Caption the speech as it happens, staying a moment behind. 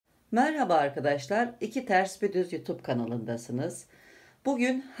Merhaba arkadaşlar, İKİTERSBİRDÜZ YouTube kanalındasınız.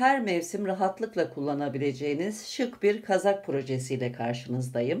 Bugün her mevsim rahatlıkla kullanabileceğiniz şık bir kazak projesiyle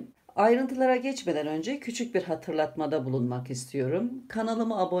karşınızdayım. Ayrıntılara geçmeden önce küçük bir hatırlatmada bulunmak istiyorum.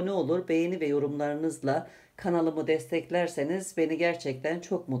 Kanalıma abone olur, beğeni ve yorumlarınızla kanalımı desteklerseniz beni gerçekten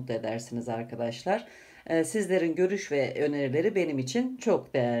çok mutlu edersiniz arkadaşlar. Sizlerin görüş ve önerileri benim için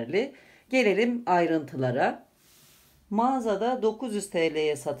çok değerli. Gelelim ayrıntılara. Mağazada 900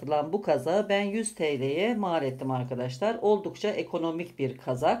 TL'ye satılan bu kazağı ben 100 TL'ye mal ettim arkadaşlar. Oldukça ekonomik bir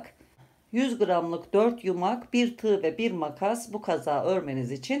kazak. 100 gramlık 4 yumak, bir tığ ve bir makas bu kazağı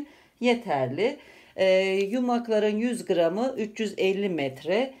örmeniz için yeterli. Yumakların 100 gramı 350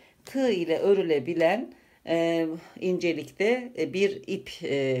 metre. Tığ ile örülebilen incelikte bir ip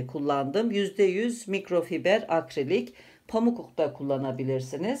kullandım. %100 mikrofiber akrilik. Pamuk da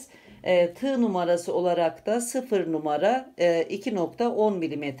kullanabilirsiniz. Tığ numarası olarak da 0 numara 2.10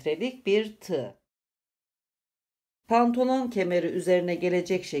 milimetrelik bir tığ. Pantolon kemeri üzerine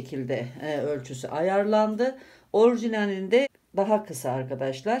gelecek şekilde ölçüsü ayarlandı. Orijinalinde daha kısa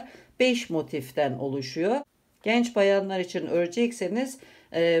arkadaşlar. 5 motiften oluşuyor. Genç bayanlar için örecekseniz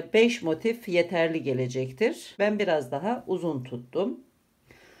 5 motif yeterli gelecektir. Ben biraz daha uzun tuttum.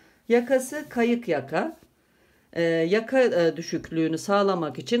 Yakası kayık yaka. Yaka düşüklüğünü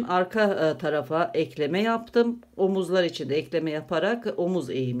sağlamak için arka tarafa ekleme yaptım. Omuzlar için de ekleme yaparak omuz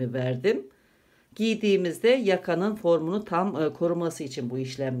eğimi verdim. Giydiğimizde yakanın formunu tam koruması için bu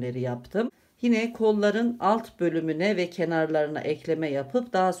işlemleri yaptım. Yine kolların alt bölümüne ve kenarlarına ekleme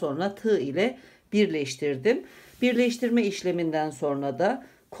yapıp daha sonra tığ ile birleştirdim. Birleştirme işleminden sonra da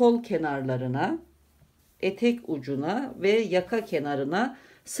kol kenarlarına, etek ucuna ve yaka kenarına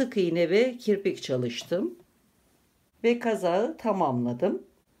sık iğne ve kirpik çalıştım. Ve kazağı tamamladım.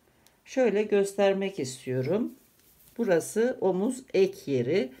 Şöyle göstermek istiyorum. Burası omuz ek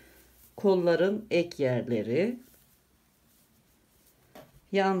yeri, kolların ek yerleri,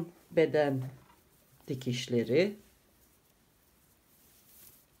 yan beden dikişleri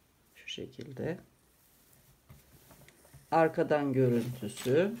şu şekilde. Arkadan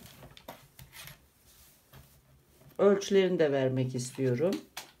görüntüsü. Ölçülerini de vermek istiyorum.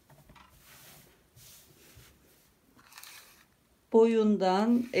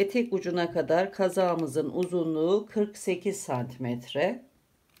 Boyundan etek ucuna kadar kazağımızın uzunluğu 48 santimetre.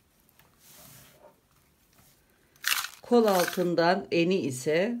 Kol altından eni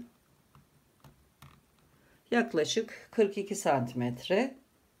ise yaklaşık 42 santimetre.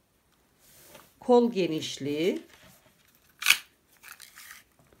 Kol genişliği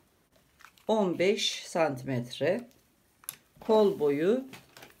 15 santimetre. Kol boyu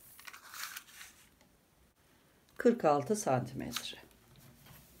 46 santimetre.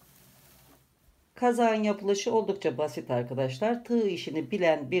 Kazağın yapılışı oldukça basit arkadaşlar. Tığ işini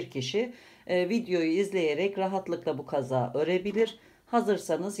bilen bir kişi videoyu izleyerek rahatlıkla bu kazağı örebilir.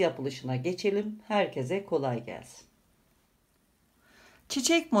 Hazırsanız yapılışına geçelim. Herkese kolay gelsin.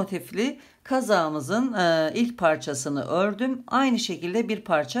 Çiçek motifli kazağımızın ilk parçasını ördüm. Aynı şekilde bir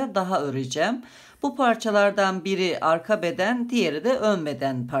parça daha öreceğim. Bu parçalardan biri arka beden, diğeri de ön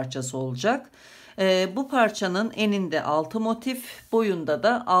beden parçası olacak. Bu parçanın eninde 6 motif, boyunda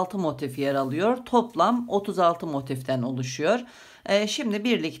da 6 motif yer alıyor. Toplam 36 motiften oluşuyor. Şimdi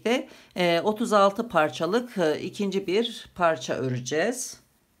birlikte 36 parçalık ikinci bir parça öreceğiz.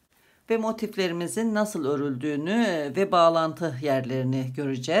 Ve motiflerimizin nasıl örüldüğünü ve bağlantı yerlerini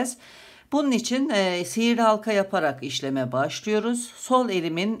göreceğiz. Bunun için sihirli halka yaparak işleme başlıyoruz. Sol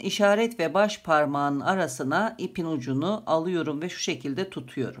elimin işaret ve baş parmağının arasına ipin ucunu alıyorum ve şu şekilde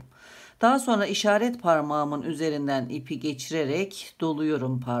tutuyorum. Daha sonra işaret parmağımın üzerinden ipi geçirerek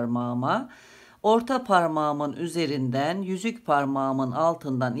doluyorum parmağıma. Orta parmağımın üzerinden yüzük parmağımın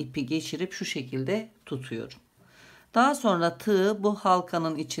altından ipi geçirip şu şekilde tutuyorum. Daha sonra tığı bu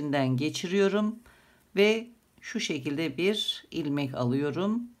halkanın içinden geçiriyorum ve şu şekilde bir ilmek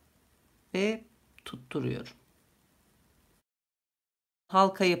alıyorum ve tutturuyorum.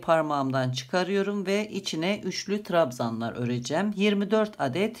 Halkayı parmağımdan çıkarıyorum ve içine üçlü trabzanlar öreceğim. 24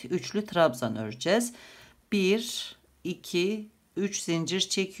 adet üçlü trabzan öreceğiz. 1, 2, 3 zincir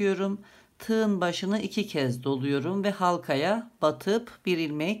çekiyorum. Tığın başını 2 kez doluyorum ve halkaya batıp bir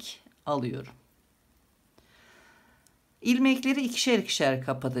ilmek alıyorum. İlmekleri ikişer ikişer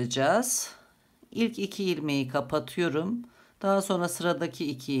kapatacağız. İlk 2 ilmeği kapatıyorum. Daha sonra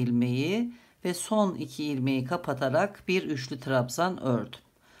sıradaki 2 ilmeği ve son 2 ilmeği kapatarak bir üçlü trabzan ördüm.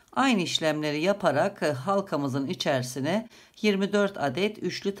 Aynı işlemleri yaparak halkamızın içerisine 24 adet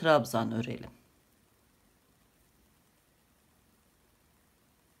üçlü trabzan örelim.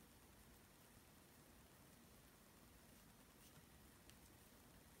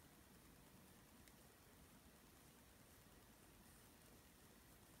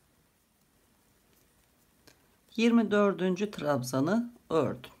 24. trabzanı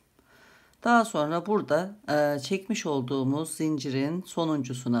ördüm. Daha sonra burada çekmiş olduğumuz zincirin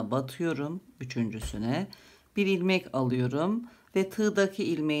sonuncusuna batıyorum, üçüncüsüne. Bir ilmek alıyorum ve tığdaki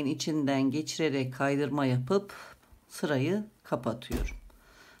ilmeğin içinden geçirerek kaydırma yapıp sırayı kapatıyorum.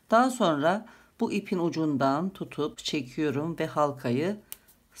 Daha sonra bu ipin ucundan tutup çekiyorum ve halkayı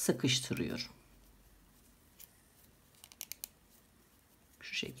sıkıştırıyorum.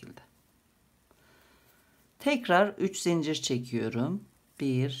 Şu şekilde. Tekrar 3 zincir çekiyorum.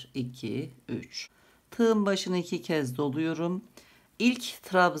 1, 2, 3. Tığın başını 2 kez doluyorum. İlk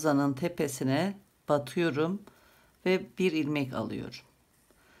trabzanın tepesine batıyorum ve bir ilmek alıyorum.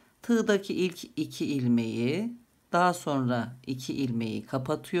 Tığdaki ilk 2 ilmeği, daha sonra 2 ilmeği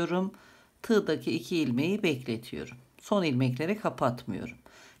kapatıyorum. Tığdaki 2 ilmeği bekletiyorum. Son ilmekleri kapatmıyorum.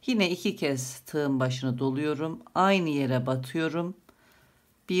 Yine 2 kez tığın başını doluyorum. Aynı yere batıyorum.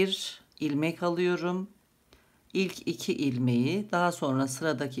 Bir ilmek alıyorum. İlk 2 ilmeği, daha sonra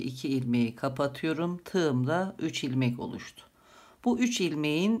sıradaki 2 ilmeği kapatıyorum. Tığımda 3 ilmek oluştu. Bu 3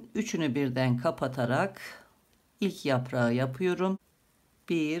 ilmeğin 3'ünü birden kapatarak ilk yaprağı yapıyorum.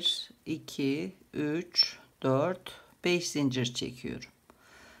 1, 2, 3, 4, 5 zincir çekiyorum.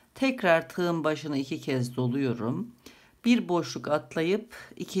 Tekrar tığın başını 2 kez doluyorum. Bir boşluk atlayıp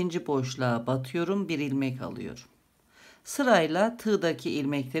ikinci boşluğa batıyorum. Bir ilmek alıyorum. Sırayla tığdaki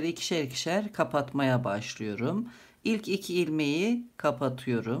ilmekleri ikişer ikişer kapatmaya başlıyorum. İlk 2 ilmeği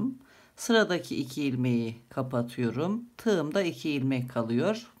kapatıyorum. Sıradaki 2 ilmeği kapatıyorum. Tığımda 2 ilmek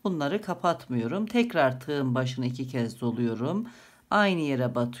kalıyor. Bunları kapatmıyorum. Tekrar tığın başını 2 kez doluyorum. Aynı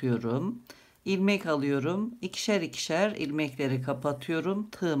yere batıyorum. İlmek alıyorum. İkişer ikişer ilmekleri kapatıyorum.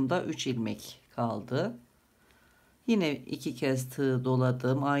 Tığımda 3 ilmek kaldı. Yine 2 kez tığ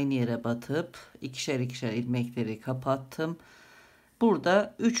doladım. Aynı yere batıp ikişer ikişer ilmekleri kapattım.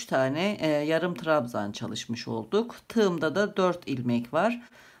 Burada 3 tane yarım trabzan çalışmış olduk. Tığımda da 4 ilmek var.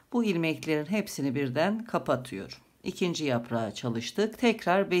 Bu ilmeklerin hepsini birden kapatıyorum. İkinci yaprağa çalıştık.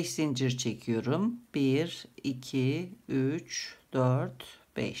 Tekrar 5 zincir çekiyorum. 1, 2, 3, 4,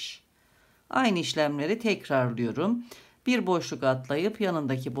 5. Aynı işlemleri tekrarlıyorum. Bir boşluk atlayıp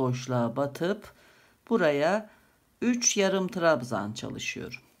yanındaki boşluğa batıp buraya 3 yarım trabzan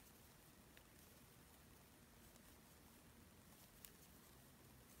çalışıyorum.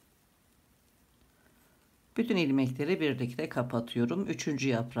 Bütün ilmekleri birlikte kapatıyorum. 3.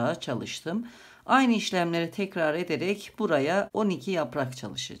 yaprağa çalıştım. Aynı işlemleri tekrar ederek buraya 12 yaprak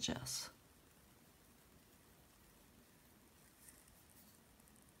çalışacağız.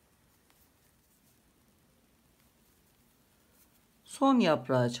 Son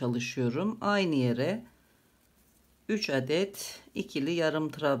yaprağa çalışıyorum. Aynı yere 3 adet ikili yarım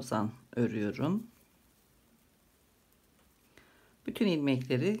trabzan örüyorum. Bütün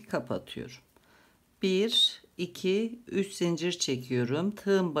ilmekleri kapatıyorum. 1, 2, 3 zincir çekiyorum.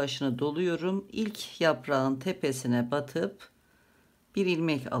 Tığın başını doluyorum. İlk yaprağın tepesine batıp bir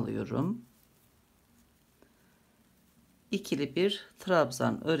ilmek alıyorum. İkili bir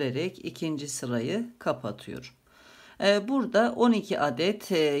trabzan örerek ikinci sırayı kapatıyorum. Burada 12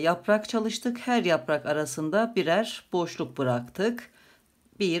 adet yaprak çalıştık. Her yaprak arasında birer boşluk bıraktık.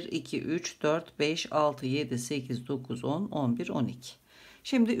 1, 2, 3, 4, 5, 6, 7, 8, 9, 10, 11, 12.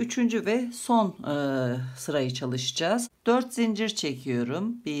 Şimdi üçüncü ve son sırayı çalışacağız. 4 zincir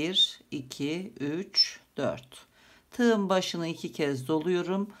çekiyorum. 1, 2, 3, 4. Tığın başını 2 kez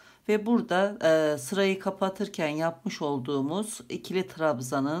doluyorum. Ve burada sırayı kapatırken yapmış olduğumuz ikili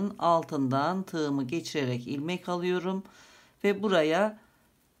trabzanın altından tığımı geçirerek ilmek alıyorum. Ve buraya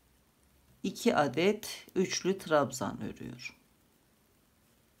 2 adet üçlü trabzan örüyorum.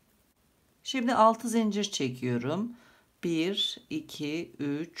 Şimdi 6 zincir çekiyorum. 1, 2,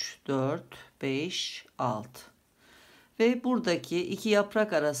 3, 4, 5, 6. Ve buradaki iki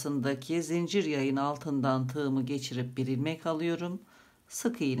yaprak arasındaki zincir yayın altından tığımı geçirip bir ilmek alıyorum.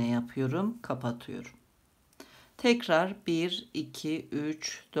 Sık iğne yapıyorum, kapatıyorum. Tekrar 1, 2,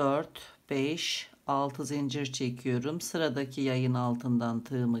 3, 4, 5, 6 zincir çekiyorum. Sıradaki yayın altından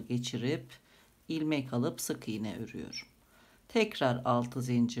tığımı geçirip ilmek alıp sık iğne örüyorum. Tekrar 6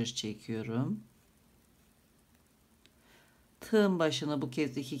 zincir çekiyorum. Tığın başını bu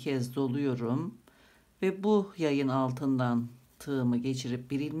kez 2 kez doluyorum. Ve bu yayın altından tığımı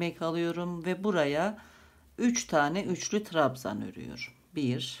geçirip bir ilmek alıyorum. Ve buraya 3 tane üçlü trabzan örüyorum.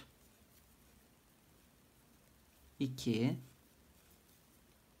 1, 2,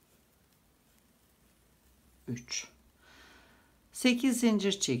 3. 8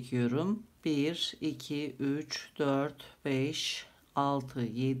 zincir çekiyorum. 1, 2, 3, 4, 5, 6,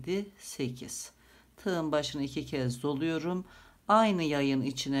 7, 8. Tığın başını 2 kez doluyorum. Aynı yayın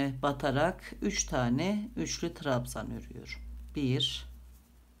içine batarak 3 tane üçlü trabzan örüyorum. 1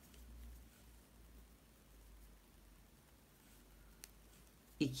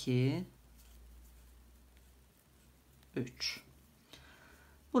 2 3.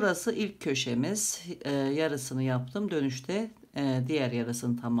 Burası ilk köşemiz. Yarısını yaptım. Dönüşte diğer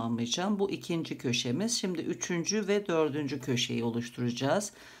yarısını tamamlayacağım. Bu ikinci köşemiz. Şimdi üçüncü ve dördüncü köşeyi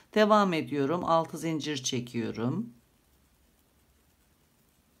oluşturacağız. Devam ediyorum. 6 zincir çekiyorum.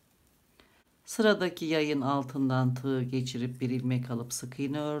 Sıradaki yayın altından tığ geçirip bir ilmek alıp sık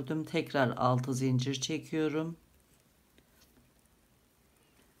iğne ördüm. Tekrar 6 zincir çekiyorum.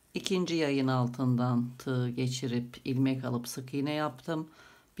 İkinci yayın altından tığ geçirip ilmek alıp sık iğne yaptım.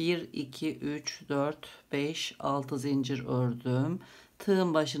 1 2 3 4 5 6 zincir ördüm.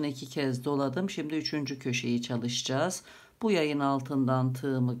 Tığın başını 2 kez doladım. Şimdi üçüncü köşeyi çalışacağız. Bu yayın altından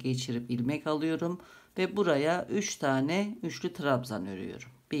tığımı geçirip ilmek alıyorum ve buraya 3 tane üçlü trabzan örüyorum.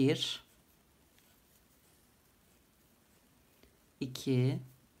 1 2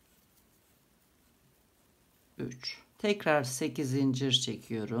 3. Tekrar 8 zincir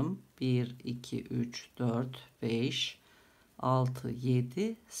çekiyorum. 1 2 3 4 5 6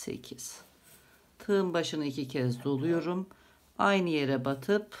 7 8. Tığın başını 2 kez doluyorum. Aynı yere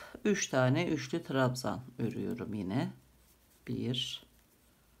batıp 3 tane üçlü trabzan örüyorum yine. 1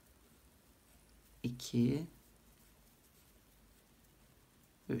 2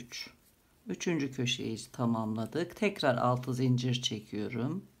 3. Üçüncü köşeyi tamamladık. Tekrar 6 zincir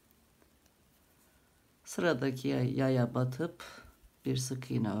çekiyorum. Sıradaki yaya batıp bir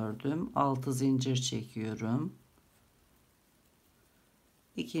sık iğne ördüm. 6 zincir çekiyorum.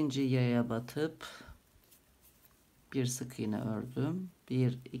 İkinci yaya batıp bir sık iğne ördüm.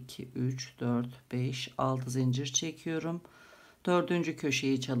 1 2 3 4 5 6 zincir çekiyorum. Dördüncü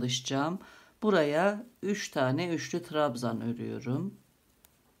köşeyi çalışacağım. Buraya 3 tane üçlü trabzan örüyorum.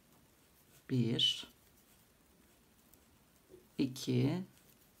 1 2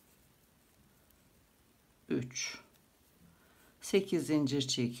 3. 8 zincir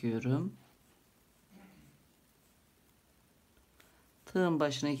çekiyorum. Tığın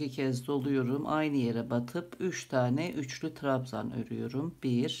başına 2 kez doluyorum. Aynı yere batıp 3 tane üçlü trabzan örüyorum.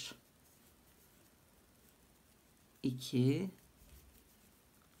 1 2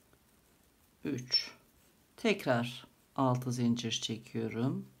 3. Tekrar 6 zincir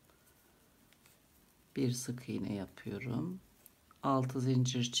çekiyorum. Bir sık iğne yapıyorum. 6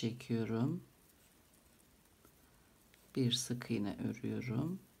 zincir çekiyorum. Bir sık iğne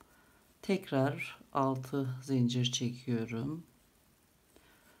örüyorum. Tekrar 6 zincir çekiyorum.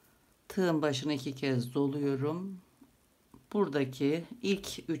 Tığın başına 2 kez doluyorum. Buradaki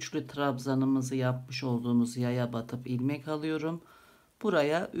ilk üçlü trabzanımızı yapmış olduğumuz yaya batıp ilmek alıyorum.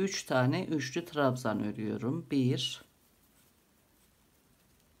 Buraya 3 tane üçlü trabzan örüyorum. 1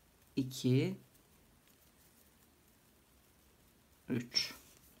 2 3.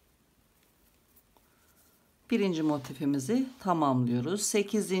 Birinci motifimizi tamamlıyoruz.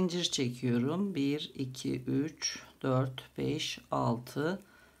 8 zincir çekiyorum. 1 2 3 4 5 6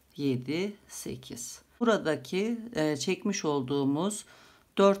 7 8. Buradaki çekmiş olduğumuz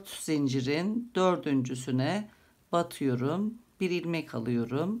 4 zincirin dördüncüsüne batıyorum. Bir ilmek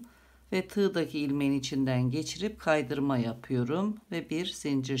alıyorum ve tığdaki ilmeğin içinden geçirip kaydırma yapıyorum ve bir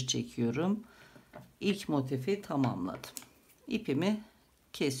zincir çekiyorum. İlk motifi tamamladım. İpimi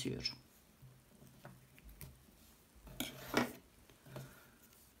kesiyorum.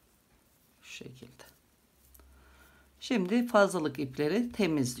 Şu şekilde. Şimdi fazlalık ipleri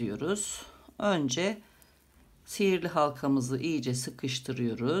temizliyoruz. Önce sihirli halkamızı iyice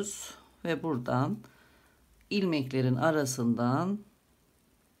sıkıştırıyoruz ve buradan ilmeklerin arasından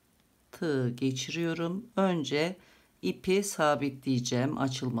tığ geçiriyorum. Önce ipi sabitleyeceğim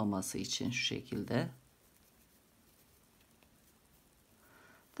açılmaması için şu şekilde.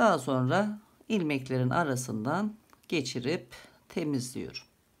 Daha sonra ilmeklerin arasından geçirip temizliyorum.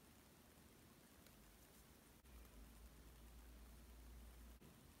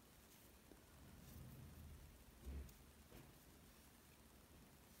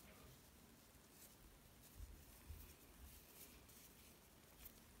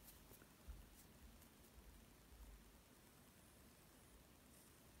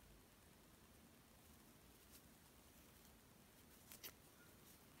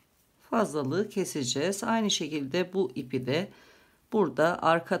 Fazlalığı keseceğiz. Aynı şekilde bu ipi de burada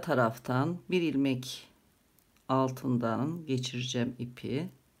arka taraftan bir ilmek altından geçireceğim ipi.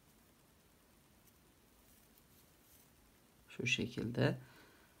 Şu şekilde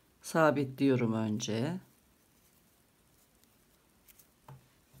sabitliyorum önce.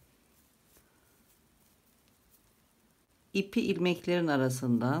 İpi ilmeklerin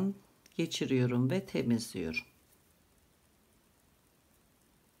arasından geçiriyorum ve temizliyorum.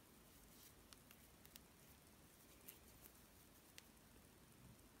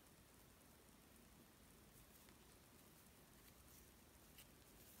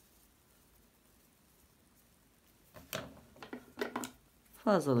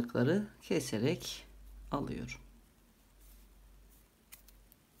 Fazlalıkları keserek alıyorum.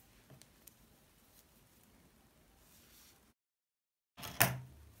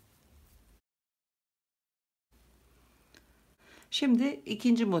 Şimdi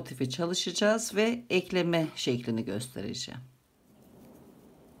ikinci motifi çalışacağız ve ekleme şeklini göstereceğim.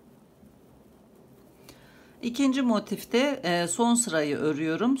 İkinci motifte son sırayı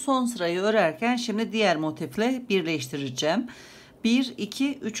örüyorum. Son sırayı örerken şimdi diğer motifle birleştireceğim. 1,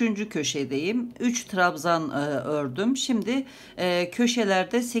 2, 3. köşedeyim. 3 trabzan ördüm. Şimdi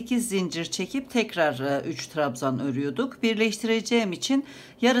köşelerde 8 zincir çekip tekrar 3 trabzan örüyorduk. Birleştireceğim için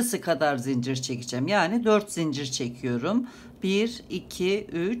yarısı kadar zincir çekeceğim. Yani 4 zincir çekiyorum. 1, 2,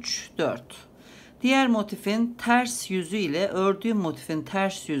 3, 4. Diğer motifin ters yüzü ile ördüğüm motifin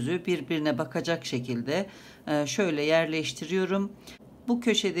ters yüzü birbirine bakacak şekilde şöyle yerleştiriyorum. Bu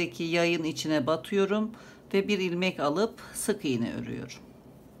köşedeki yayın içine batıyorum ve bir ilmek alıp sık iğne örüyorum.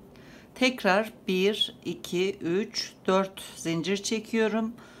 Tekrar 1, 2, 3, 4 zincir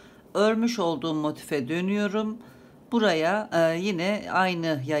çekiyorum. Örmüş olduğum motife dönüyorum. Buraya yine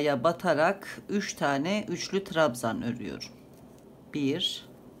aynı yaya batarak 3 tane üçlü trabzan örüyorum. 1,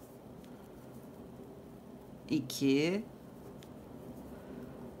 2,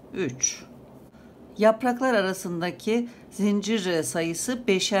 3. Yapraklar arasındaki zincir sayısı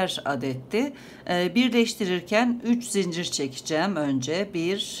 5'er adetti. Birleştirirken 3 zincir çekeceğim önce.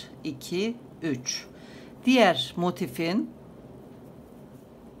 1, 2, 3. Diğer motifin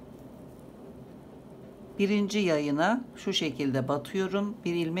birinci yayına şu şekilde batıyorum.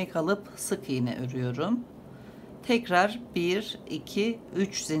 Bir ilmek alıp sık iğne örüyorum. Tekrar 1, 2,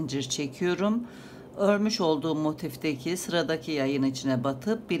 3 zincir çekiyorum. Örmüş olduğum motifteki sıradaki yayın içine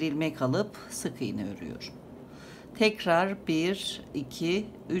batıp bir ilmek alıp sık iğne örüyorum. Tekrar 1, 2,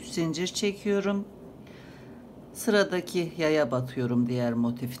 3 zincir çekiyorum. Sıradaki yaya batıyorum diğer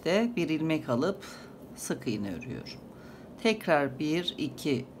motifte. Bir ilmek alıp sık iğne örüyorum. Tekrar 1,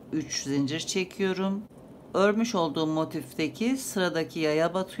 2, 3 zincir çekiyorum. Örmüş olduğum motifteki sıradaki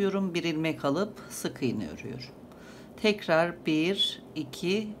yaya batıyorum. Bir ilmek alıp sık iğne örüyorum. Tekrar 1,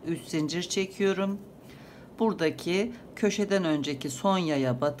 2, 3 zincir çekiyorum. Buradaki köşeden önceki son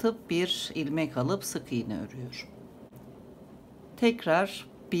yaya batıp bir ilmek alıp sık iğne örüyorum. Tekrar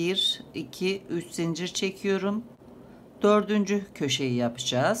 1, 2, 3 zincir çekiyorum. Dördüncü köşeyi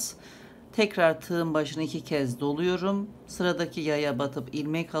yapacağız. Tekrar tığın başını 2 kez doluyorum. Sıradaki yaya batıp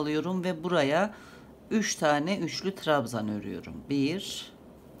ilmek alıyorum ve buraya 3 tane üçlü trabzan örüyorum. 1,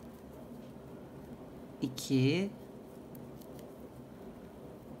 2,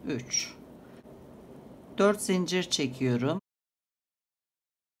 3. 4 zincir çekiyorum.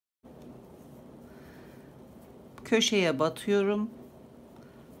 Köşeye batıyorum.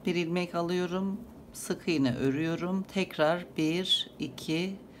 Bir ilmek alıyorum. Sık iğne örüyorum. Tekrar 1,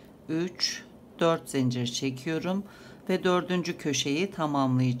 2, 3, 4 zincir çekiyorum ve dördüncü köşeyi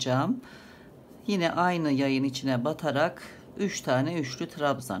tamamlayacağım. Yine aynı yayın içine batarak 3 tane üçlü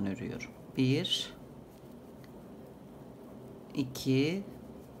trabzan örüyorum. 1, 2,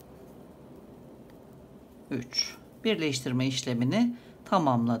 3. Birleştirme işlemini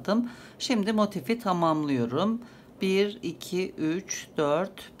tamamladım. Şimdi motifi tamamlıyorum. 1, 2, 3,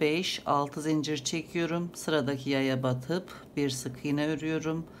 4, 5, 6 zincir çekiyorum. Sıradaki yaya batıp bir sık iğne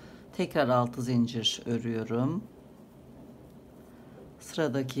örüyorum. Tekrar 6 zincir örüyorum.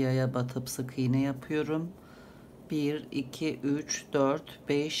 Sıradaki yaya batıp sık iğne yapıyorum. 1, 2, 3, 4,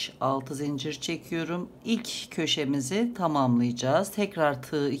 5, 6 zincir çekiyorum. İlk köşemizi tamamlayacağız. Tekrar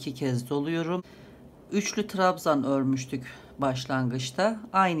tığı 2 kez doluyorum. Üçlü trabzan örmüştük başlangıçta.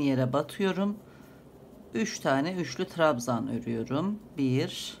 Aynı yere batıyorum. 3 tane üçlü trabzan örüyorum.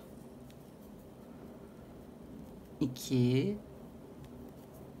 1, 2,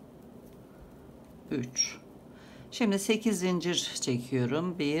 3. Şimdi 8 zincir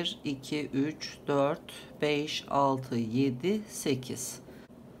çekiyorum. 1, 2, 3, 4, 5, 6, 7, 8.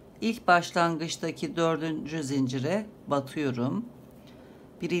 İlk başlangıçtaki 4. zincire batıyorum.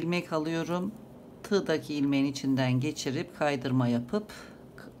 Bir ilmek alıyorum. Tığdaki ilmeğin içinden geçirip kaydırma yapıp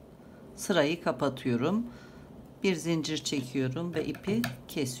sırayı kapatıyorum. Bir zincir çekiyorum ve ipi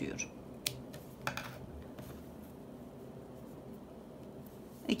kesiyorum.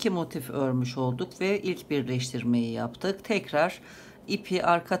 2 motif örmüş olduk ve ilk birleştirmeyi yaptık. Tekrar ipi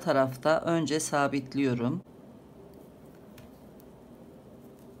arka tarafta önce sabitliyorum.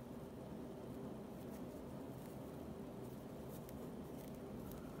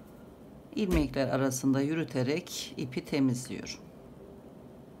 ilmekler arasında yürüterek ipi temizliyorum.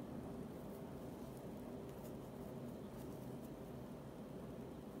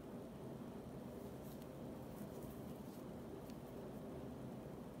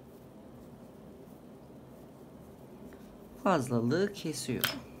 Fazlalığı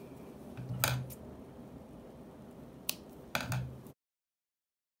kesiyorum.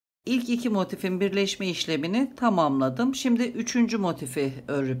 İlk iki motifin birleşme işlemini tamamladım. Şimdi üçüncü motifi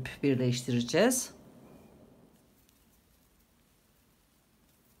örüp birleştireceğiz.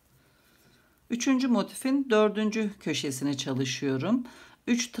 Üçüncü motifin dördüncü köşesini çalışıyorum.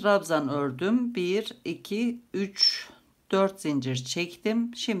 3 trabzan ördüm. 1, 2, 3, 4 zincir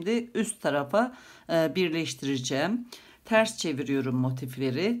çektim. Şimdi üst tarafa birleştireceğim. Ters çeviriyorum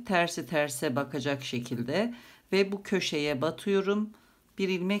motifleri. Tersi terse bakacak şekilde ve bu köşeye batıyorum. Bir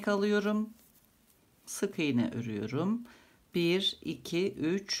ilmek alıyorum. Sık iğne örüyorum. 1, 2,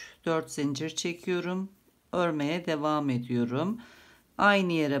 3, 4 zincir çekiyorum. Örmeye devam ediyorum.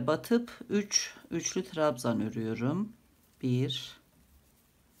 Aynı yere batıp 3 üçlü trabzan örüyorum. 1,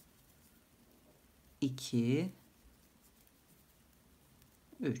 2,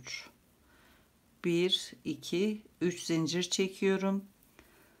 3. 1, 2, 3 zincir çekiyorum.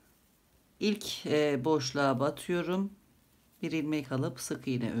 İlk boşluğa batıyorum. Bir ilmek alıp sık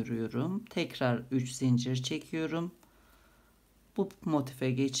iğne örüyorum. Tekrar 3 zincir çekiyorum. Bu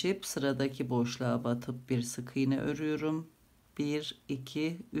motife geçip sıradaki boşluğa batıp bir sık iğne örüyorum. 1,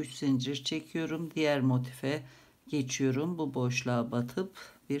 2, 3 zincir çekiyorum. Diğer motife geçiyorum. Bu boşluğa batıp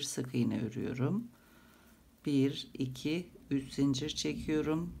bir sık iğne örüyorum. 1, 2, 3 zincir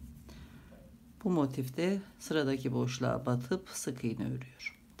çekiyorum. Bu motifte sıradaki boşluğa batıp sık iğne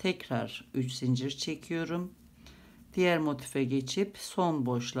örüyorum. Tekrar 3 zincir çekiyorum. Diğer motife geçip son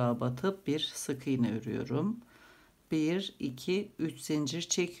boşluğa batıp bir sık iğne örüyorum. 1, 2, 3 zincir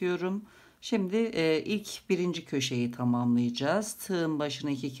çekiyorum. Şimdi ilk birinci köşeyi tamamlayacağız. Tığın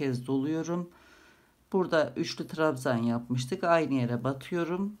başını 2 kez doluyorum. Burada üçlü trabzan yapmıştık. Aynı yere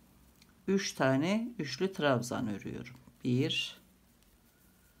batıyorum. 3 tane üçlü trabzan örüyorum. 1,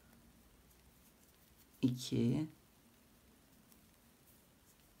 2,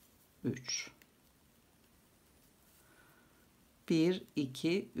 3. 1,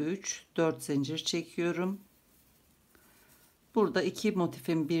 2, 3, 4 zincir çekiyorum. Burada iki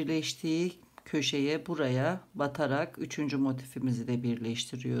motifin birleştiği köşeye buraya batarak üçüncü motifimizi de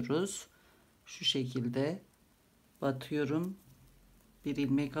birleştiriyoruz. Şu şekilde batıyorum. Bir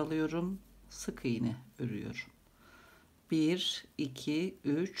ilmek alıyorum. Sık iğne örüyorum. 1, 2,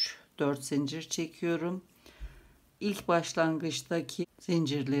 3, 4 zincir çekiyorum. İlk başlangıçtaki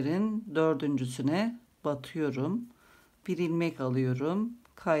zincirlerin dördüncüsüne batıyorum. Bir ilmek alıyorum.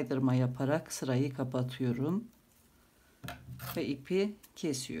 Kaydırma yaparak sırayı kapatıyorum. Ve ipi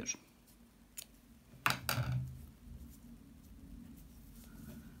kesiyorum.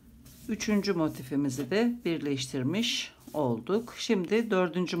 Üçüncü motifimizi de birleştirmiş olduk. Şimdi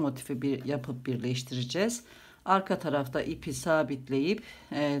dördüncü motifi yapıp birleştireceğiz. Arka tarafta ipi sabitleyip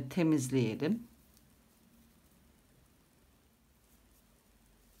temizleyelim.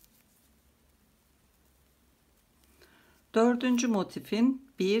 Dördüncü motifin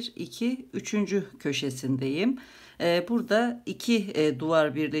 1, 2, 3. köşesindeyim. Burada iki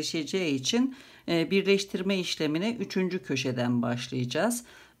duvar birleşeceği için birleştirme işlemine 3. köşeden başlayacağız.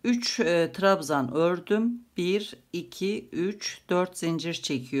 3 trabzan ördüm. 1, 2, 3, 4 zincir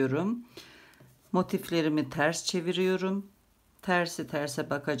çekiyorum. Motiflerimi ters çeviriyorum. Tersi terse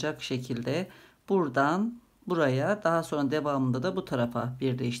bakacak şekilde buradan buraya, daha sonra devamında da bu tarafa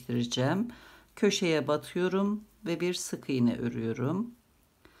birleştireceğim. Köşeye batıyorum ve bir sık iğne örüyorum.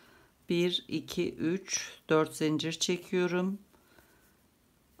 1, 2, 3, 4 zincir çekiyorum.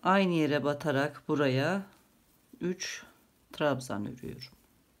 Aynı yere batarak buraya 3 trabzan örüyorum.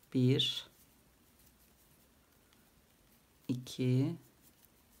 1, 2,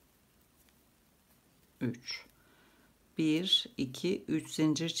 3. 1, 2, 3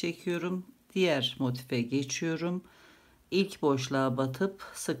 zincir çekiyorum. Diğer motife geçiyorum. İlk boşluğa batıp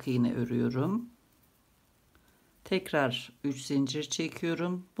sık iğne örüyorum. Tekrar 3 zincir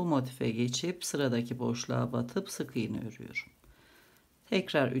çekiyorum. Bu motife geçip sıradaki boşluğa batıp sık iğne örüyorum.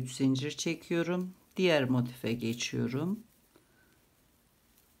 Tekrar 3 zincir çekiyorum. Diğer motife geçiyorum.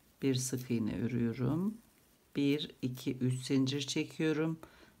 Bir sık iğne örüyorum. 1, 2, 3 zincir çekiyorum.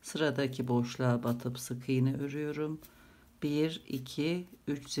 Sıradaki boşluğa batıp sık iğne örüyorum. 1, 2,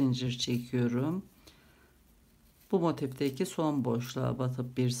 3 zincir çekiyorum. Bu motifteki son boşluğa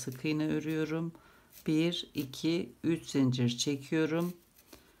batıp bir sık iğne örüyorum. 1, 2, 3 zincir çekiyorum.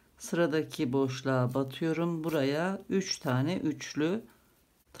 Sıradaki boşluğa batıyorum. Buraya 3 tane üçlü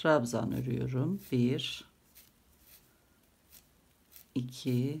trabzan örüyorum. 1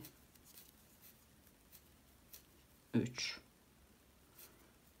 2 3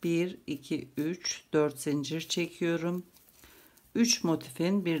 1 2 3 4 zincir çekiyorum. 3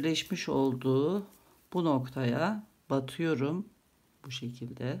 motifin birleşmiş olduğu bu noktaya batıyorum. Bu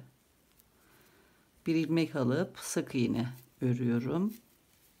şekilde. Bir ilmek alıp sık iğne örüyorum.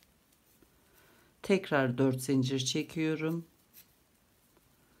 Tekrar 4 zincir çekiyorum.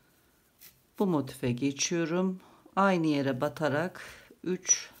 Bu motife geçiyorum. Aynı yere batarak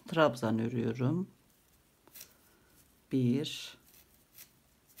 3 trabzan örüyorum. 1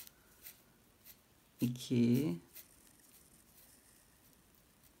 2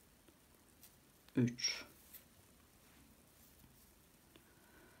 3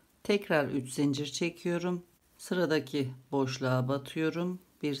 tekrar 3 zincir çekiyorum. Sıradaki boşluğa batıyorum.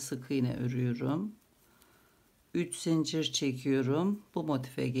 Bir sık iğne örüyorum. 3 zincir çekiyorum. Bu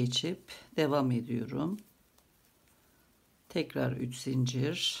motife geçip devam ediyorum. Tekrar 3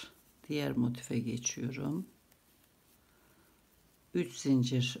 zincir. Diğer motife geçiyorum. 3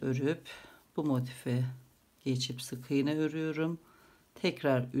 zincir örüp bu motife geçip sık iğne örüyorum.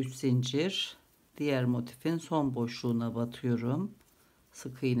 Tekrar 3 zincir. Diğer motifin son boşluğuna batıyorum.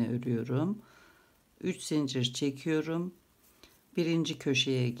 Sık iğne örüyorum. 3 zincir çekiyorum. Birinci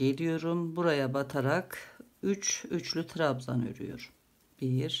köşeye geliyorum. Buraya batarak 3 üçlü trabzan örüyorum.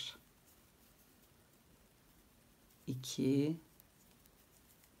 1 2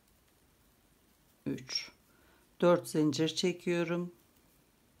 3 4 zincir çekiyorum.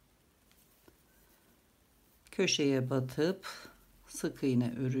 Köşeye batıp sık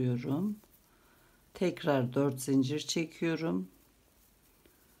iğne örüyorum. Tekrar 4 zincir çekiyorum.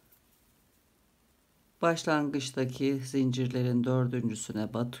 Başlangıçtaki zincirlerin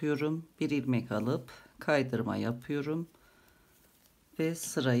dördüncüsüne batıyorum. Bir ilmek alıp kaydırma yapıyorum ve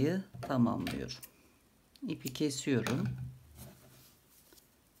sırayı tamamlıyorum. İpi kesiyorum.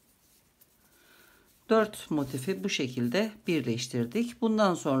 4 motifi bu şekilde birleştirdik.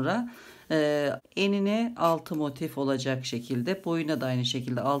 Bundan sonra enine 6 motif olacak şekilde, boyuna da aynı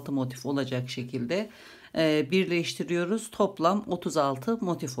şekilde 6 motif olacak şekilde birleştiriyoruz. Toplam 36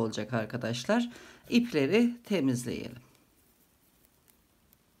 motif olacak arkadaşlar. İpleri temizleyelim.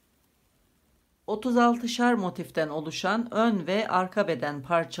 36'şar motiften oluşan ön ve arka beden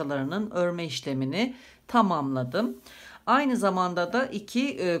parçalarının örme işlemini tamamladım. Aynı zamanda da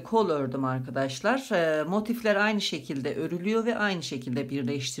 2 kol ördüm arkadaşlar. Motifler aynı şekilde örülüyor ve aynı şekilde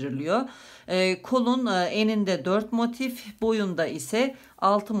birleştiriliyor. Kolun eninde 4 motif, boyunda ise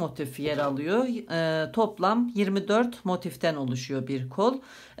 6 motif yer alıyor. Toplam 24 motiften oluşuyor bir kol.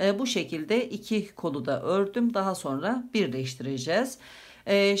 Bu şekilde 2 kolu da ördüm. Daha sonra birleştireceğiz.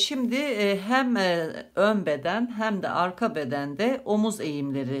 Şimdi hem ön beden hem de arka bedende omuz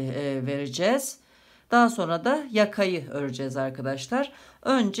eğimleri vereceğiz. Daha sonra da yakayı öreceğiz arkadaşlar.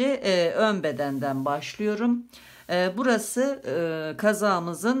 Önce ön bedenden başlıyorum. Burası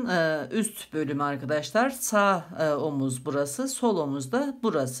kazağımızın üst bölümü arkadaşlar. Sağ omuz burası, sol omuz da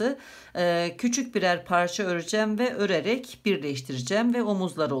burası. Küçük birer parça öreceğim ve örerek birleştireceğim ve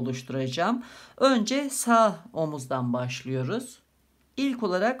omuzları oluşturacağım. Önce sağ omuzdan başlıyoruz. İlk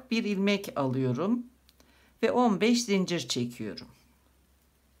olarak bir ilmek alıyorum ve 15 zincir çekiyorum.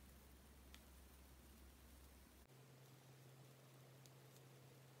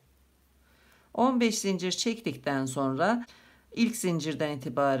 ...15 zincir çektikten sonra ilk zincirden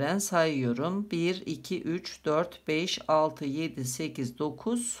itibaren sayıyorum. 1, 2, 3, 4, 5, 6, 7, 8,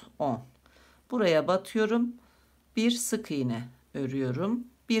 9, 10. Buraya batıyorum. Bir sık iğne örüyorum.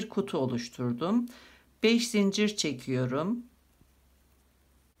 Bir kutu oluşturdum. 5 zincir çekiyorum.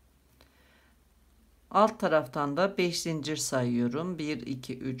 Alt taraftan da 5 zincir sayıyorum. 1,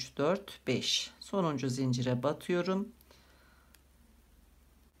 2, 3, 4, 5. Sonuncu zincire batıyorum.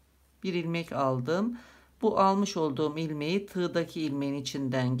 Bir ilmek aldım. Bu almış olduğum ilmeği tığdaki ilmeğin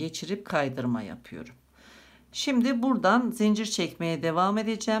içinden geçirip kaydırma yapıyorum. Şimdi buradan zincir çekmeye devam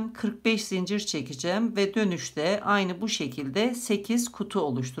edeceğim. 45 zincir çekeceğim ve dönüşte aynı bu şekilde 8 kutu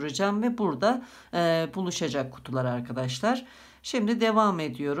oluşturacağım ve burada buluşacak kutular arkadaşlar. Şimdi devam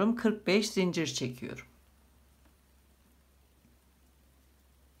ediyorum. 45 zincir çekiyorum.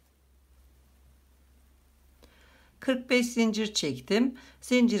 ...45 zincir çektim.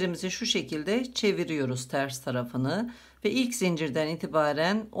 Zincirimizi şu şekilde çeviriyoruz ters tarafını. Ve ilk zincirden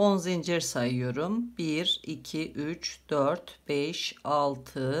itibaren 10 zincir sayıyorum. 1, 2, 3, 4, 5,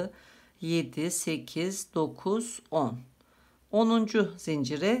 6, 7, 8, 9, 10. 10.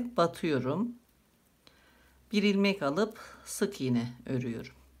 zincire batıyorum. Bir ilmek alıp sık iğne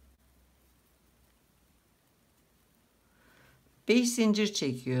örüyorum. 5 zincir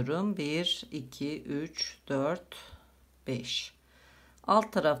çekiyorum. 1 2 3 4 5.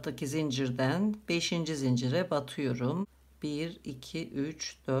 Alt taraftaki zincirden 5. zincire batıyorum. 1 2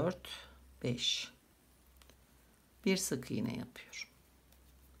 3 4 5. Bir sık iğne yapıyorum.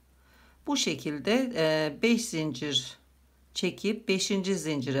 Bu şekilde 5 zincir çekip 5.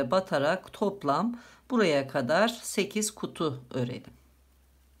 zincire batarak toplam buraya kadar 8 kutu örelim.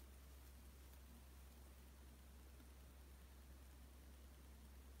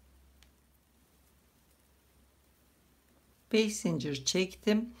 Beş zincir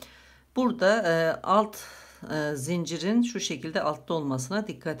çektim. Burada alt zincirin şu şekilde altta olmasına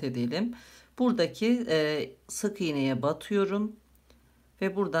dikkat edelim. Buradaki sık iğneye batıyorum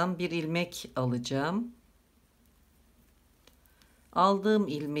ve buradan bir ilmek alacağım. Aldığım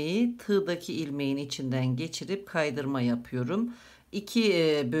ilmeği tığdaki ilmeğin içinden geçirip kaydırma yapıyorum. İki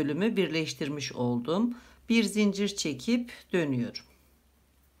bölümü birleştirmiş oldum. Bir zincir çekip dönüyorum.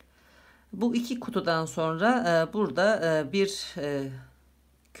 Bu iki kutudan sonra burada bir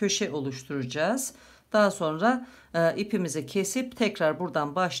köşe oluşturacağız. Daha sonra ipimizi kesip tekrar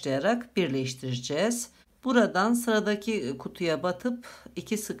buradan başlayarak birleştireceğiz. Buradan sıradaki kutuya batıp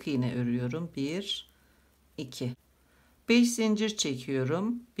 2 sık iğne örüyorum. 1 2. 5 zincir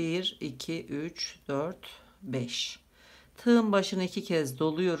çekiyorum. 1 2 3 4 5. Tığın başını 2 kez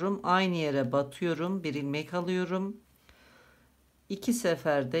doluyorum. Aynı yere batıyorum. Bir ilmek alıyorum. 2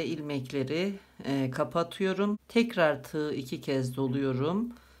 seferde ilmekleri kapatıyorum. Tekrar tığı 2 kez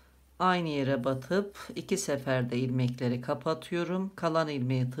doluyorum. Aynı yere batıp 2 seferde ilmekleri kapatıyorum. Kalan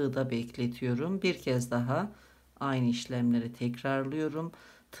ilmeği tığda bekletiyorum. Bir kez daha aynı işlemleri tekrarlıyorum.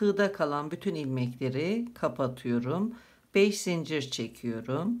 Tığda kalan bütün ilmekleri kapatıyorum. 5 zincir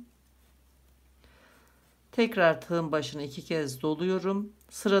çekiyorum. Tekrar tığın başını 2 kez doluyorum.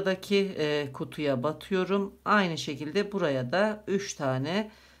 Sıradaki kutuya batıyorum. Aynı şekilde buraya da 3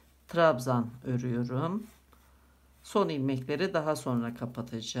 tane trabzan örüyorum. Son ilmekleri daha sonra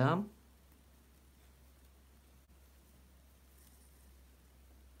kapatacağım.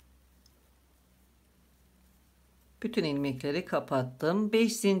 Bütün ilmekleri kapattım.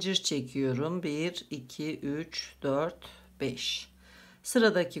 5 zincir çekiyorum. 1 2 3 4 5.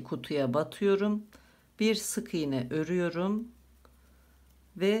 Sıradaki kutuya batıyorum. Bir sık iğne örüyorum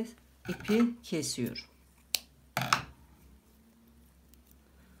ve ipi kesiyorum.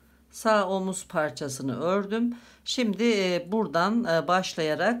 Sağ omuz parçasını ördüm. Şimdi buradan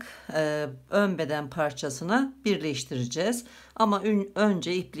başlayarak ön beden parçasına birleştireceğiz. Ama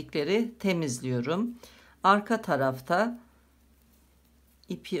önce iplikleri temizliyorum. Arka tarafta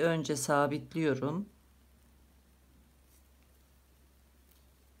ipi önce sabitliyorum.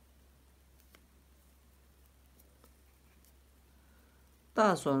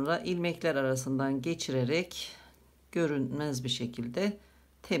 Daha sonra ilmekler arasından geçirerek görünmez bir şekilde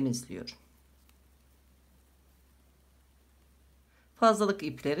temizliyorum. Fazlalık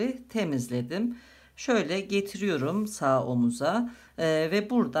ipleri temizledim. Şöyle getiriyorum sağ omuza ve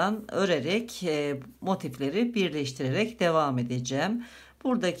buradan örerek motifleri birleştirerek devam edeceğim.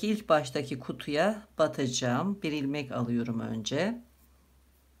 Buradaki ilk baştaki kutuya batacağım. Bir ilmek alıyorum önce.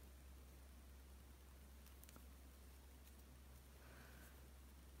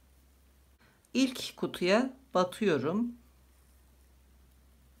 İlk kutuya batıyorum.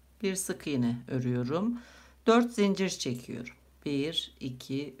 Bir sık iğne örüyorum. 4 zincir çekiyorum. 1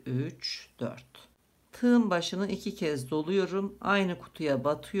 2 3 4. Tığın başını 2 kez doluyorum. Aynı kutuya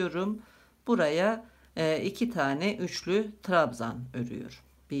batıyorum. Buraya 2 tane üçlü trabzan örüyorum.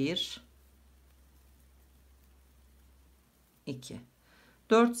 1 2.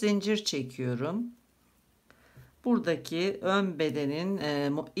 4 zincir çekiyorum. Buradaki ön bedenin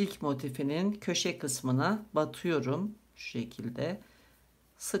ilk motifinin köşe kısmına batıyorum. Şu şekilde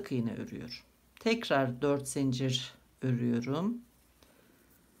sık iğne örüyorum. Tekrar 4 zincir örüyorum.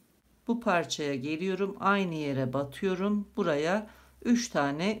 Bu parçaya geliyorum. Aynı yere batıyorum. Buraya 3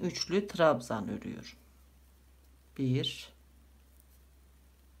 tane üçlü trabzan örüyorum. 1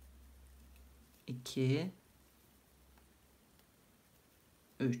 2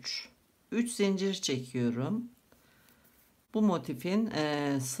 3. 3 zincir çekiyorum. Bu motifin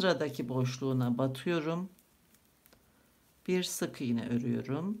sıradaki boşluğuna batıyorum. Bir sık iğne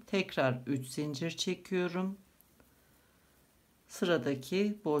örüyorum. Tekrar 3 zincir çekiyorum.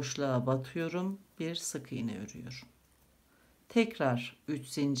 Sıradaki boşluğa batıyorum. Bir sık iğne örüyorum. Tekrar 3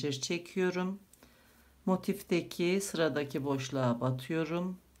 zincir çekiyorum. Motifteki sıradaki boşluğa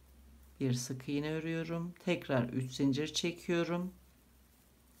batıyorum. Bir sık iğne örüyorum. Tekrar 3 zincir çekiyorum.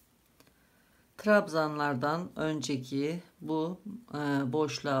 Trabzanlardan önceki bu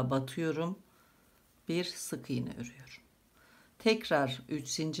boşluğa batıyorum. Bir sık iğne örüyorum. Tekrar 3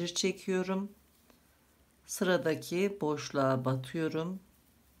 zincir çekiyorum. Sıradaki boşluğa batıyorum.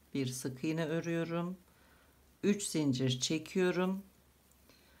 Bir sık iğne örüyorum. 3 zincir çekiyorum.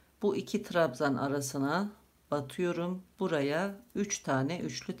 Bu iki trabzan arasına batıyorum. Buraya 3 tane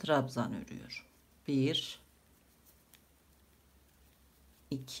üçlü trabzan örüyorum. 1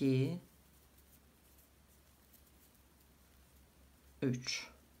 2 3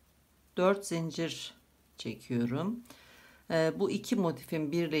 4 zincir çekiyorum. Bu iki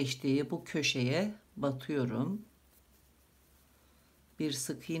motifin birleştiği bu köşeye batıyorum. Bir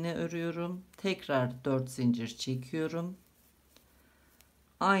sık iğne örüyorum. Tekrar 4 zincir çekiyorum.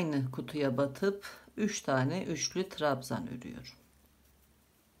 Aynı kutuya batıp 3 tane üçlü trabzan örüyorum.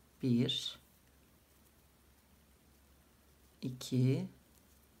 1 2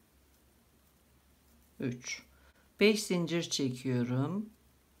 3 5 zincir çekiyorum.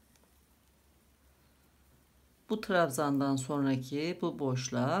 Bu trabzandan sonraki bu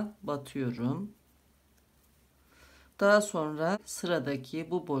boşluğa batıyorum. Daha sonra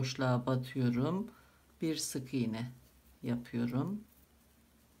sıradaki bu boşluğa batıyorum. Bir sık iğne yapıyorum.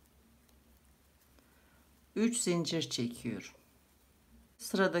 3 zincir çekiyorum.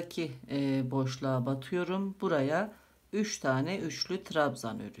 Sıradaki boşluğa batıyorum. Buraya 3 tane üçlü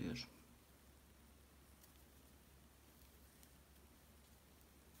trabzan örüyorum.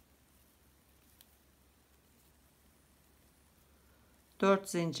 4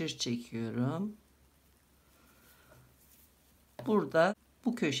 zincir çekiyorum. Burada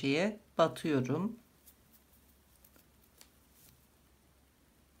bu köşeye batıyorum.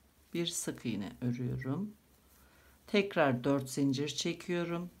 Bir sık iğne örüyorum. Tekrar 4 zincir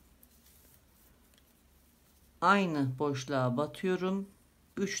çekiyorum. Aynı boşluğa batıyorum.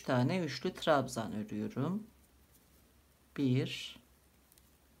 3 tane üçlü trabzan örüyorum. 1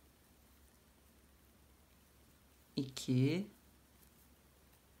 2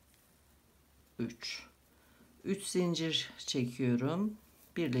 3 3 zincir çekiyorum.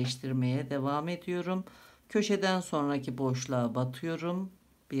 Birleştirmeye devam ediyorum. Köşeden sonraki boşluğa batıyorum.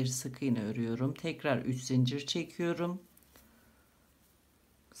 Bir sık iğne örüyorum. Tekrar 3 zincir çekiyorum.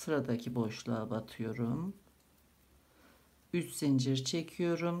 Sıradaki boşluğa batıyorum. 3 zincir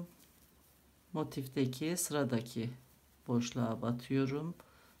çekiyorum. Motifteki sıradaki boşluğa batıyorum.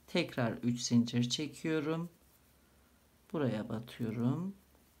 Tekrar 3 zincir çekiyorum. Buraya batıyorum.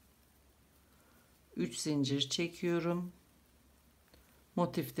 3 zincir çekiyorum.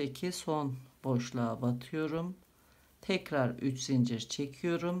 Motifteki son boşluğa batıyorum. Tekrar 3 zincir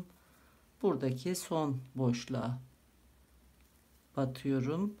çekiyorum. Buradaki son boşluğa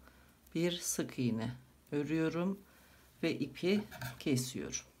batıyorum. Bir sık iğne örüyorum ve ipi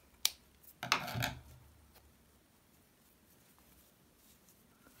kesiyorum.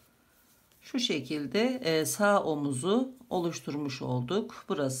 Şu şekilde sağ omuzu oluşturmuş olduk.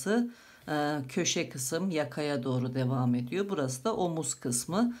 Burası köşe kısım, yakaya doğru devam ediyor. Burası da omuz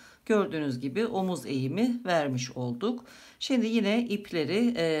kısmı. Gördüğünüz gibi omuz eğimi vermiş olduk. Şimdi yine ipleri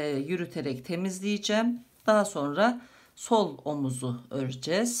yürüterek temizleyeceğim. Daha sonra sol omuzu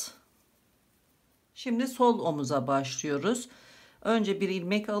öreceğiz. Şimdi sol omuza başlıyoruz. Önce bir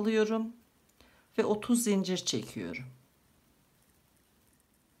ilmek alıyorum ve 30 zincir çekiyorum.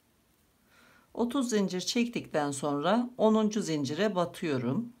 30 zincir çektikten sonra 10. zincire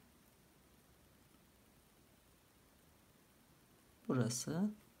batıyorum.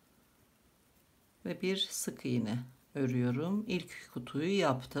 Burası ve bir sık iğne örüyorum. İlk kutuyu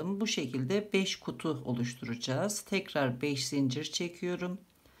yaptım. Bu şekilde 5 kutu oluşturacağız. Tekrar 5 zincir çekiyorum.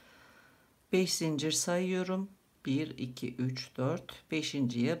 5 zincir sayıyorum. 1 2 3 4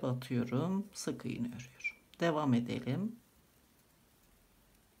 5.'ye batıyorum. Sık iğne örüyorum. Devam edelim.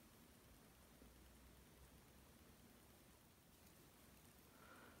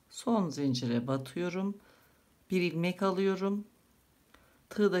 Son zincire batıyorum. Bir ilmek alıyorum.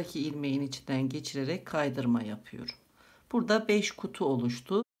 Tığdaki ilmeğin içinden geçirerek kaydırma yapıyorum. Burada 5 kutu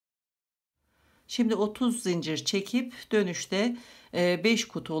oluştu. Şimdi 30 zincir çekip dönüşte 5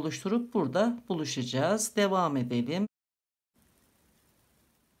 kutu oluşturup burada buluşacağız. Devam edelim.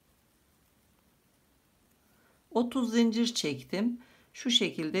 30 zincir çektim. Şu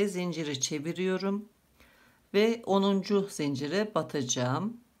şekilde zinciri çeviriyorum ve 10. zincire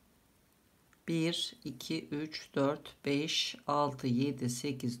batacağım. 1 2 3 4 5 6 7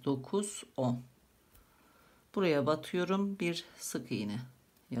 8 9 10. Buraya batıyorum. Bir sık iğne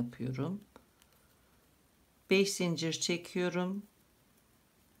yapıyorum. 5 zincir çekiyorum.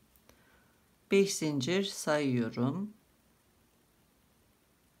 5 zincir sayıyorum.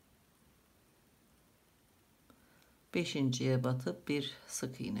 Beşinciye batıp bir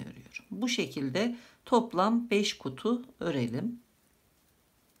sık iğne örüyorum. Bu şekilde toplam 5 kutu örelim.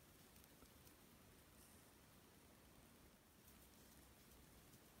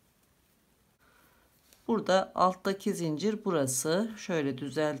 Burada alttaki zincir burası. Şöyle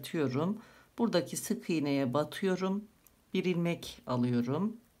düzeltiyorum. Buradaki sık iğneye batıyorum. Bir ilmek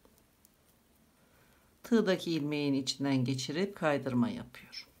alıyorum. Tığdaki ilmeğin içinden geçirip kaydırma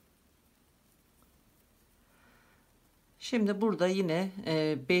yapıyorum. Şimdi burada yine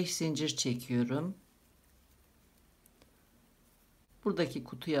 5 zincir çekiyorum. Buradaki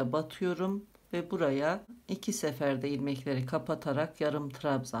kutuya batıyorum ve buraya 2 seferde ilmekleri kapatarak yarım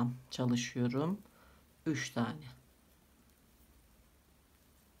trabzan çalışıyorum. 3 tane.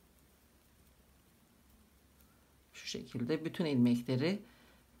 Şu şekilde bütün ilmekleri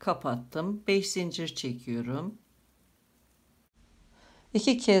kapattım. 5 zincir çekiyorum.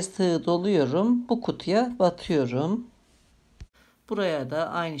 2 kez tığ doluyorum. Bu kutuya batıyorum. Buraya da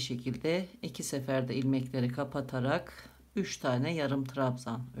aynı şekilde 2 seferde ilmekleri kapatarak 3 tane yarım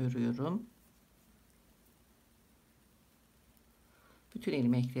trabzan örüyorum. Bütün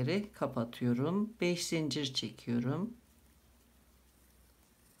ilmekleri kapatıyorum. 5 zincir çekiyorum.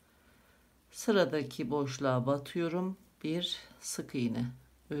 Sıradaki boşluğa batıyorum. Bir sık iğne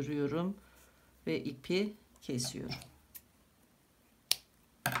örüyorum ve ipi kesiyorum.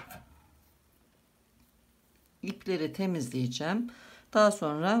 İpleri temizleyeceğim. Daha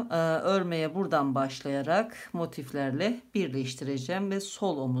sonra örmeye buradan başlayarak motiflerle birleştireceğim ve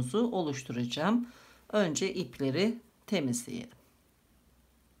sol omuzu oluşturacağım. Önce ipleri temizleyelim.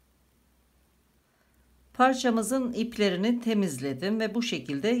 Parçamızın iplerini temizledim ve bu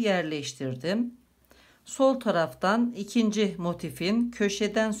şekilde yerleştirdim. Sol taraftan ikinci motifin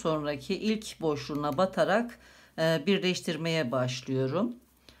köşeden sonraki ilk boşluğuna batarak birleştirmeye başlıyorum.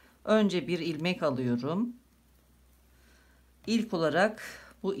 Önce bir ilmek alıyorum. İlk olarak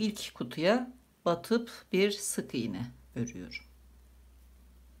bu ilk kutuya batıp bir sık iğne örüyorum.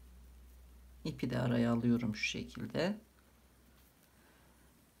 İpi de araya alıyorum şu şekilde.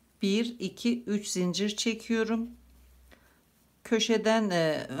 1 2 3 zincir çekiyorum. Köşeden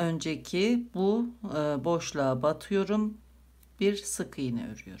önceki bu boşluğa batıyorum. Bir sık iğne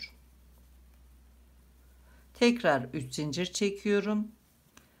örüyorum. Tekrar 3 zincir çekiyorum.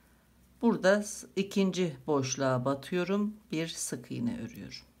 Burada ikinci boşluğa batıyorum. Bir sık iğne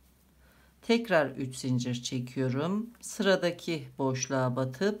örüyorum. Tekrar 3 zincir çekiyorum. Sıradaki boşluğa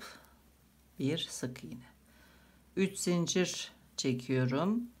batıp bir sık iğne. 3 zincir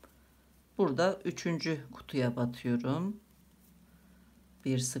çekiyorum. Burada üçüncü kutuya batıyorum.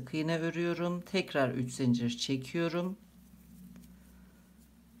 Bir sık iğne örüyorum. Tekrar 3 zincir çekiyorum.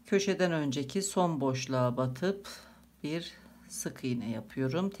 Köşeden önceki son boşluğa batıp bir sık iğne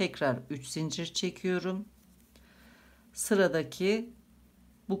yapıyorum. Tekrar 3 zincir çekiyorum. Sıradaki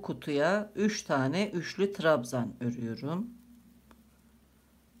bu kutuya 3 tane üçlü trabzan örüyorum.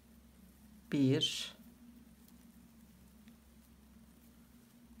 1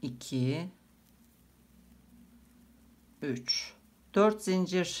 2 3 4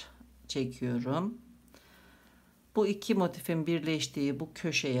 zincir çekiyorum. Bu iki motifin birleştiği bu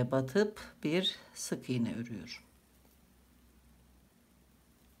köşeye batıp bir sık iğne örüyorum.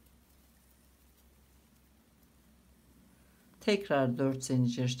 Tekrar 4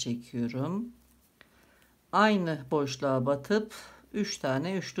 zincir çekiyorum. Aynı boşluğa batıp 3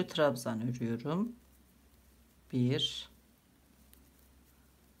 tane üçlü trabzan örüyorum. 1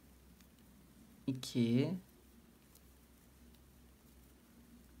 2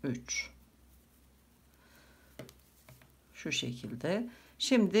 3 şu şekilde.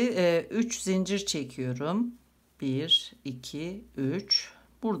 Şimdi 3 zincir çekiyorum. 1 2 3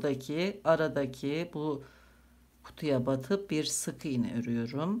 buradaki aradaki bu kutuya batıp bir sık iğne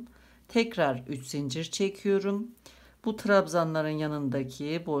örüyorum. Tekrar 3 zincir çekiyorum. Bu trabzanların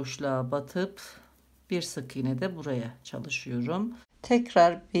yanındaki boşluğa batıp bir sık iğne de buraya çalışıyorum.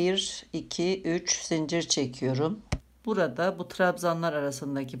 Tekrar 1 2 3 zincir çekiyorum. Burada bu trabzanlar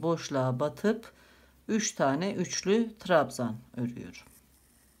arasındaki boşluğa batıp 3 tane üçlü trabzan örüyorum.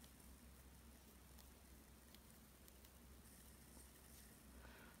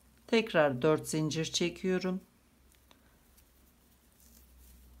 Tekrar 4 zincir çekiyorum.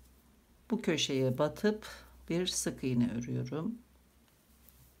 Bu köşeye batıp bir sık iğne örüyorum.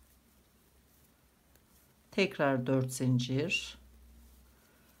 Tekrar 4 zincir.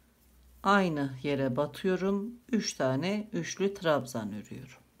 Aynı yere batıyorum. 3 tane üçlü trabzan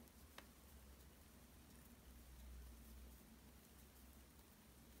örüyorum.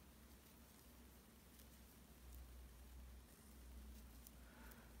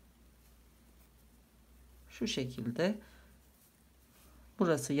 Şu şekilde.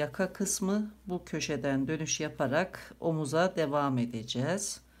 Burası yaka kısmı. Bu köşeden dönüş yaparak omuza devam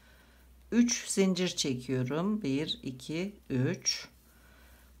edeceğiz. 3 zincir çekiyorum. 1, 2, 3.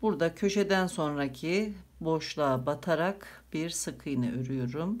 Burada köşeden sonraki boşluğa batarak bir sık iğne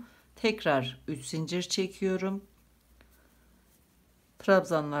örüyorum. Tekrar 3 zincir çekiyorum.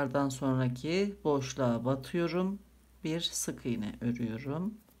 Trabzanlardan sonraki boşluğa batıyorum. Bir sık iğne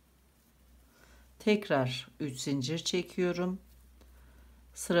örüyorum. Tekrar 3 zincir çekiyorum.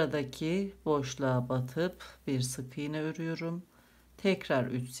 Sıradaki boşluğa batıp bir sık iğne örüyorum. Tekrar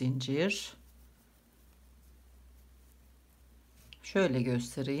 3 zincir. Şöyle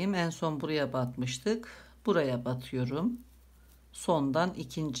göstereyim. En son buraya batmıştık. Buraya batıyorum. Sondan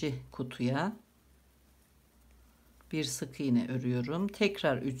ikinci kutuya bir sık iğne örüyorum.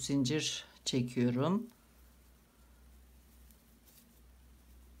 Tekrar 3 zincir çekiyorum.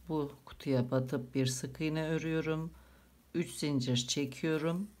 Bu kutuya batıp bir sık iğne örüyorum. 3 zincir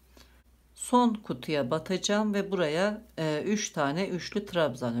çekiyorum. Son kutuya batacağım ve buraya 3 tane üçlü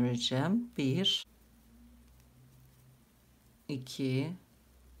trabzan öreceğim. 1 2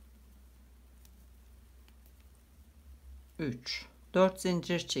 3 4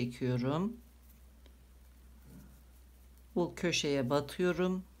 zincir çekiyorum. Bu köşeye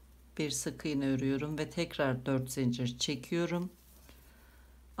batıyorum. Bir sık iğne örüyorum ve tekrar 4 zincir çekiyorum.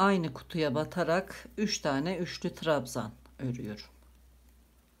 Aynı kutuya batarak 3 tane üçlü trabzan örüyorum.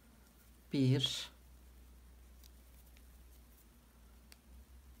 1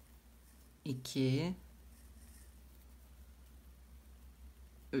 2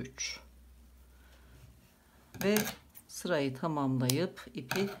 3 ve sırayı tamamlayıp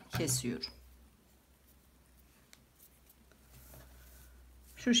ipi kesiyorum.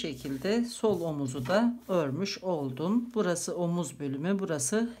 Şu şekilde sol omuzu da örmüş oldum. Burası omuz bölümü,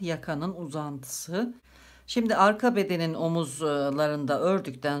 burası yakanın uzantısı. Şimdi arka bedenin omuzlarında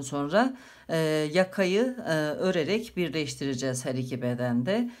ördükten sonra yakayı örerek birleştireceğiz her iki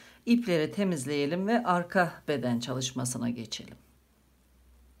bedende. İpleri temizleyelim ve arka beden çalışmasına geçelim.